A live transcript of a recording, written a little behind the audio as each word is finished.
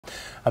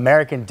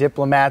American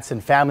diplomats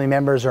and family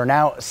members are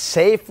now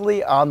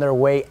safely on their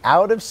way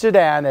out of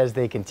Sudan as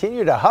they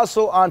continue to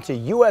hustle onto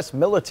U.S.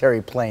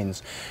 military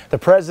planes. The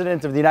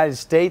President of the United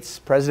States,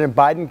 President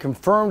Biden,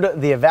 confirmed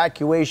the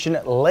evacuation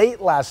late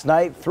last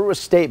night through a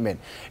statement.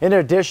 In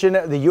addition,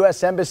 the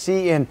U.S.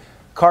 Embassy in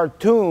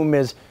Khartoum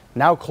is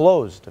now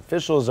closed.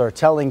 Officials are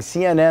telling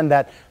CNN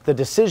that the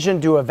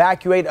decision to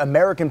evacuate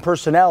American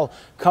personnel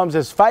comes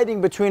as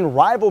fighting between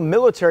rival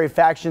military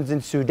factions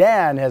in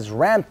Sudan has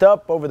ramped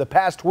up over the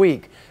past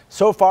week.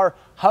 So far,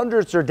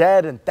 hundreds are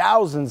dead and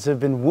thousands have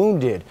been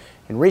wounded.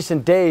 In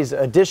recent days,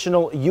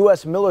 additional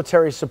U.S.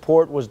 military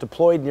support was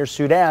deployed near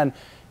Sudan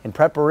in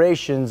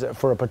preparations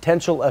for a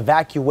potential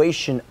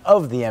evacuation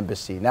of the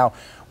embassy. Now,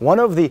 one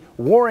of the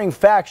warring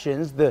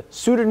factions, the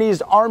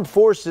Sudanese Armed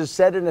Forces,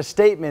 said in a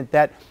statement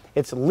that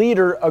its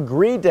leader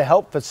agreed to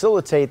help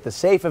facilitate the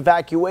safe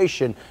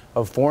evacuation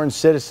of foreign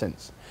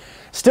citizens.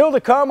 Still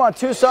to come on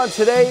Tucson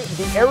Today,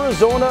 the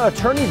Arizona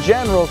Attorney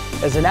General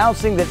is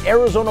announcing that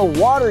Arizona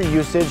water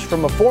usage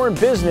from a foreign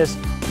business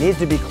needs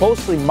to be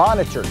closely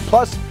monitored.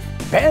 Plus,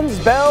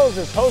 Ben's Bells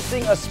is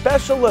hosting a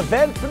special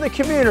event for the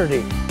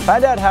community.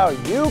 Find out how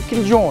you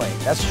can join.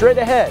 That's straight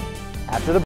ahead after the